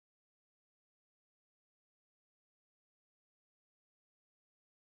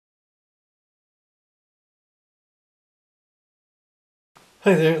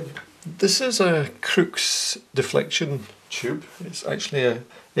Hi there, this is a Crookes deflection tube. It's actually an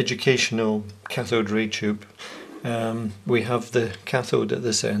educational cathode ray tube. We have the cathode at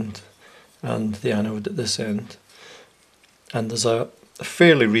this end and the anode at this end, and there's a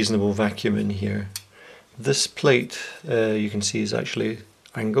fairly reasonable vacuum in here. This plate you can see is actually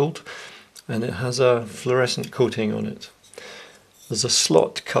angled and it has a fluorescent coating on it. There's a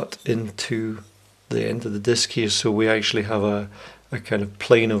slot cut into the end of the disc here, so we actually have a kind of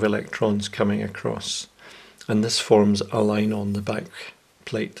plane of electrons coming across, and this forms a line on the back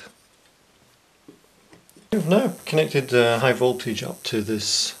plate. We've now connected high voltage up to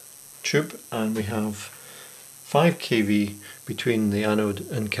this tube, and we have 5 kV between the anode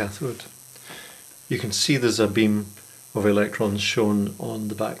and cathode. You can see there's a beam of electrons shown on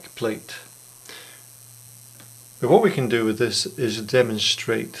the back plate. But what we can do with this is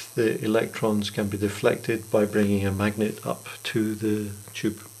demonstrate the electrons can be deflected by bringing a magnet up to the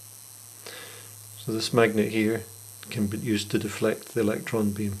tube. So this magnet here can be used to deflect the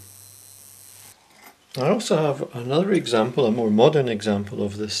electron beam. I also have another example, a more modern example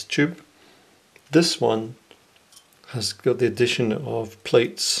of this tube. This one has got the addition of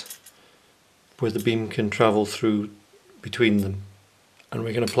plates where the beam can travel through between them, and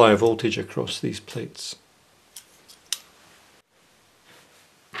we can apply a voltage across these plates.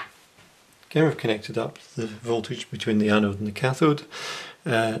 Again, we've connected up the voltage between the anode and the cathode.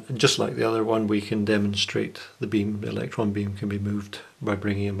 And just like the other one, we can demonstrate the electron beam can be moved by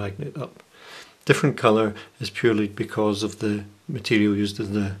bringing a magnet up. Different colour is purely because of the material used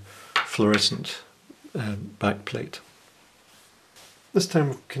in the fluorescent back plate. This time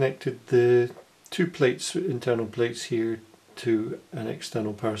we've connected the 2 plates, internal plates here, to an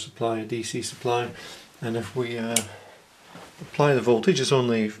external power supply, a DC supply, and if we apply the voltage, it's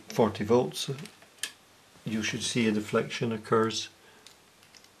only 40 volts. You should see a deflection occurs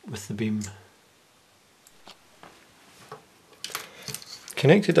with the beam.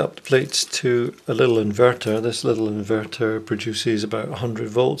 Connected up the plates to a little inverter. This little inverter produces about 100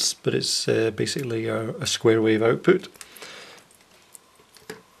 volts, but it's basically a square wave output.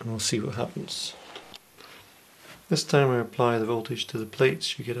 And we'll see what happens. This time we apply the voltage to the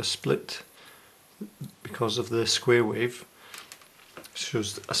plates, you get a split because of the square wave.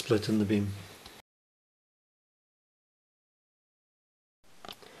 Shows a split in the beam.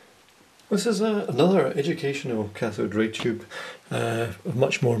 This is another educational cathode ray tube, a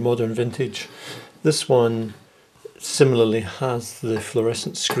much more modern vintage. This one similarly has the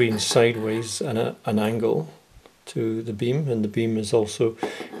fluorescent screen sideways and an angle to the beam, and the beam is also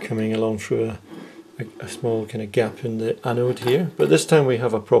coming along through a small kind of gap in the anode here, but this time we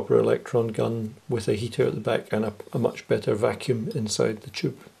have a proper electron gun with a heater at the back and a much better vacuum inside the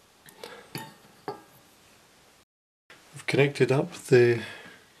tube. We've connected up the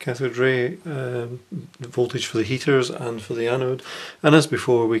cathode ray voltage for the heaters and for the anode, and as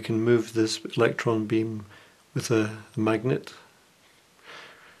before we can move this electron beam with a magnet,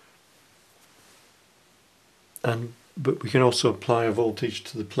 but we can also apply a voltage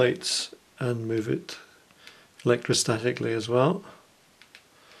to the plates and move it electrostatically as well.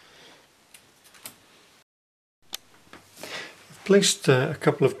 I've placed a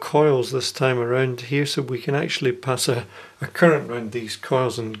couple of coils this time around here, so we can actually pass a current around these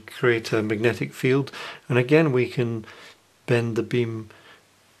coils and create a magnetic field, and again we can bend the beam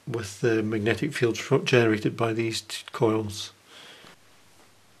with the magnetic field generated by these coils.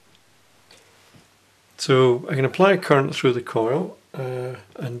 So I can apply a current through the coil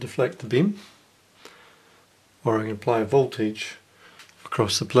and deflect the beam, or I can apply a voltage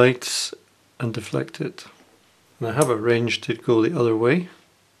across the plates and deflect it. And I have a range to go the other way,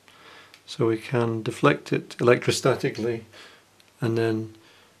 so we can deflect it electrostatically and then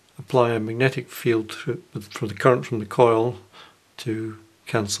apply a magnetic field for the current from the coil to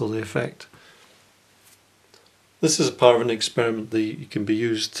cancel the effect. This is part of an experiment that can be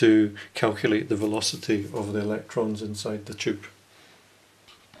used to calculate the velocity of the electrons inside the tube.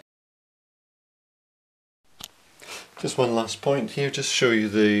 Just one last point here, just show you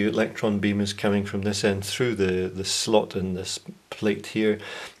the electron beam is coming from this end through the slot in this plate here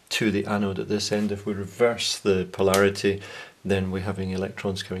to the anode at this end. If we reverse the polarity, then we're having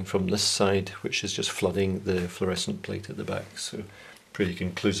electrons coming from this side, which is just flooding the fluorescent plate at the back. So pretty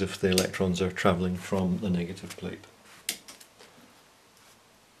conclusive, the electrons are travelling from the negative plate.